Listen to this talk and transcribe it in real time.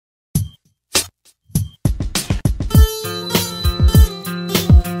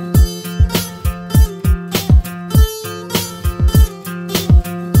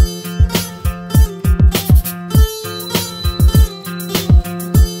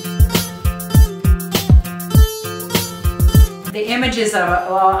images of,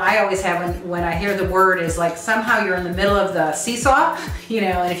 well, I always have when I hear the word is like somehow you're in the middle of the seesaw, you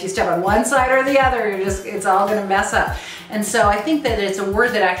know, and if you step on one side or the other, it's all gonna mess up. And so I think that it's a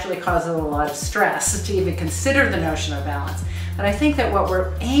word that actually causes a lot of stress to even consider the notion of balance. But I think that what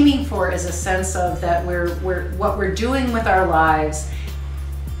we're aiming for is a sense of that what we're doing with our lives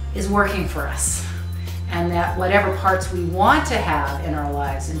is working for us. And that whatever parts we want to have in our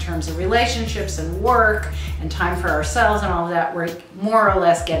lives in terms of relationships and work and time for ourselves and all of that, we're more or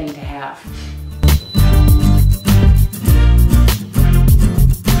less getting to have.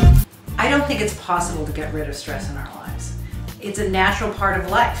 I don't think it's possible to get rid of stress in our lives. It's a natural part of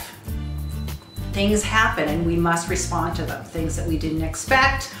life. Things happen and we must respond to them. Things that we didn't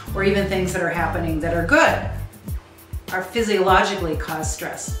expect, or even things that are happening that are good, are physiologically cause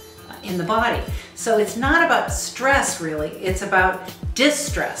stress in the body. So it's not about stress really, it's about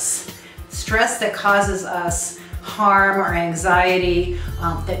distress. Stress that causes us harm or anxiety,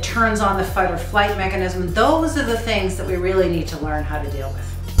 that turns on the fight or flight mechanism. Those are the things that we really need to learn how to deal with.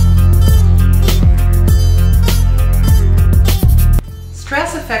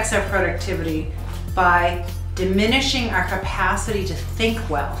 Stress affects our productivity by diminishing our capacity to think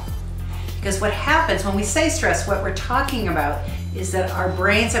well. Because what happens when we say stress, what we're talking about is that our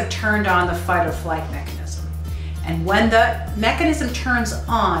brains have turned on the fight or flight mechanism. And when the mechanism turns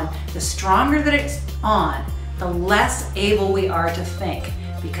on, the stronger that it's on, the less able we are to think.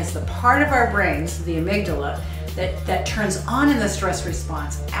 Because the part of our brains, the amygdala, that turns on in the stress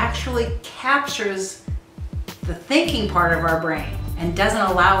response actually captures the thinking part of our brain and doesn't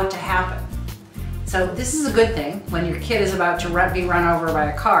allow it to happen. So this is a good thing when your kid is about to be run over by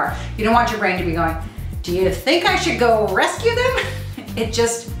a car. You don't want your brain to be going, do you think I should go rescue them?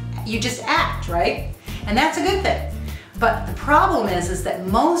 You just act, right? And that's a good thing. But the problem is that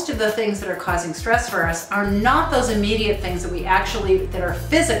most of the things that are causing stress for us are not those immediate things that are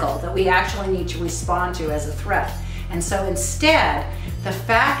physical, that we actually need to respond to as a threat. And so instead, the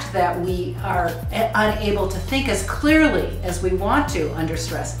fact that we are unable to think as clearly as we want to under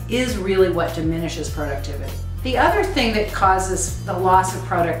stress is really what diminishes productivity. The other thing that causes the loss of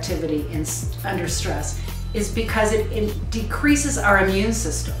productivity under stress is because it decreases our immune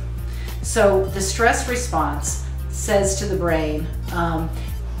system. So the stress response says to the brain,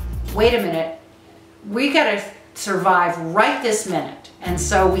 wait a minute, we gotta survive right this minute. And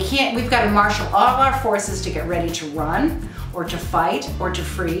so we've got to marshal all our forces to get ready to run or to fight or to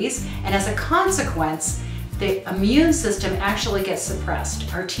freeze. And as a consequence, the immune system actually gets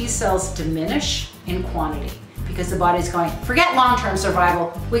suppressed. Our T cells diminish in quantity because the body's going, forget long-term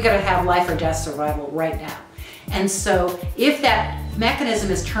survival, we got to have life or death survival right now. And so if that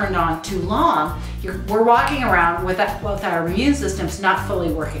mechanism is turned on too long, we're walking around with our immune system's not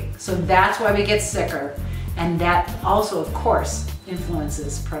fully working. So that's why we get sicker. And that also, of course,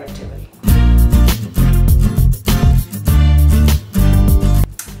 influences productivity.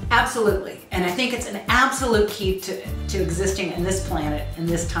 Absolutely. And I think it's an absolute key to existing in this planet, in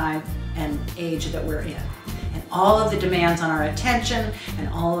this time and age that we're in. And all of the demands on our attention and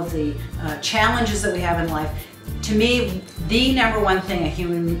all of the challenges that we have in life. To me, the number one thing a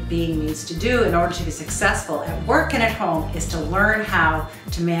human being needs to do in order to be successful at work and at home is to learn how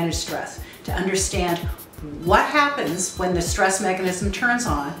to manage stress, to understand what happens when the stress mechanism turns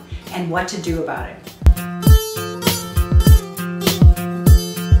on and what to do about it.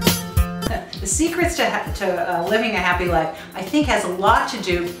 The secrets to living a happy life, I think, has a lot to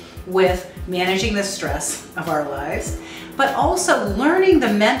do with managing the stress of our lives, but also learning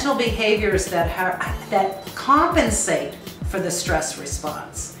the mental behaviors that compensate for the stress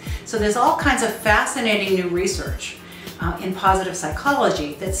response. So there's all kinds of fascinating new research in positive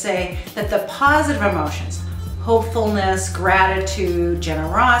psychology that say that the positive emotions, hopefulness, gratitude,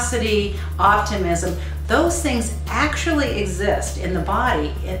 generosity, optimism, those things actually exist in the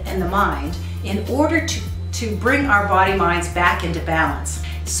body and the mind in order to bring our body minds back into balance,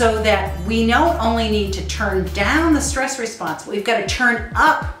 so that we don't only need to turn down the stress response, we've got to turn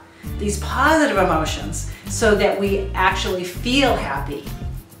up these positive emotions so that we actually feel happy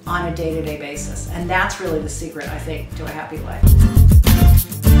on a day-to-day basis. And that's really the secret, I think, to a happy life.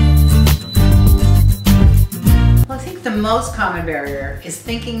 Well, I think the most common barrier is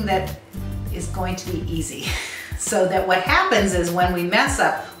thinking that is going to be easy. So that what happens is when we mess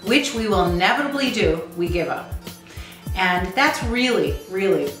up, which we will inevitably do, we give up. And that's really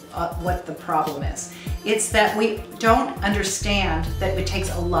what the problem is. It's that we don't understand that it takes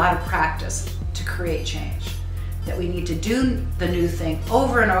a lot of practice to create change. That we need to do the new thing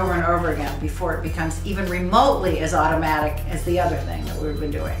over and over and over again before it becomes even remotely as automatic as the other thing that we've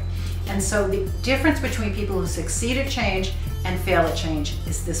been doing. And so the difference between people who succeed at change and fail at change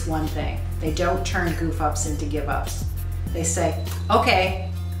is this one thing. They don't turn goof ups into give ups. They say,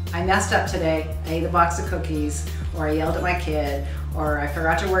 okay, I messed up today, I ate a box of cookies, or I yelled at my kid, or I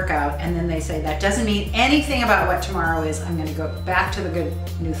forgot to work out, and then they say, that doesn't mean anything about what tomorrow is, I'm gonna go back to the good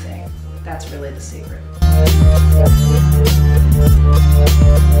new thing. That's really the secret.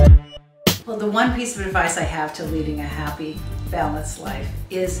 Well, the one piece of advice I have to leading a happy, balanced life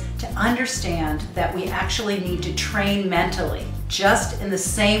is to understand that we actually need to train mentally, just in the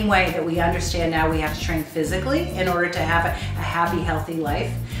same way that we understand now we have to train physically in order to have a happy, healthy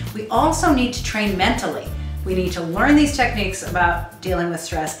life. We also need to train mentally. We need to learn these techniques about dealing with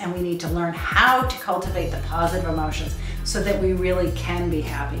stress, and we need to learn how to cultivate the positive emotions so that we really can be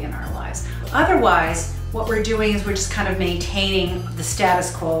happy in our lives. Otherwise, what we're doing is we're just kind of maintaining the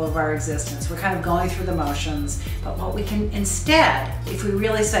status quo of our existence. We're kind of going through the motions. But what we can instead, if we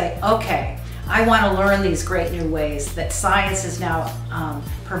really say, okay, I want to learn these great new ways that science is now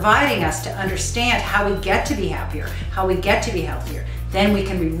providing us to understand how we get to be happier, how we get to be healthier, then we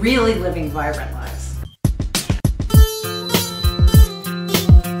can be really living vibrant lives.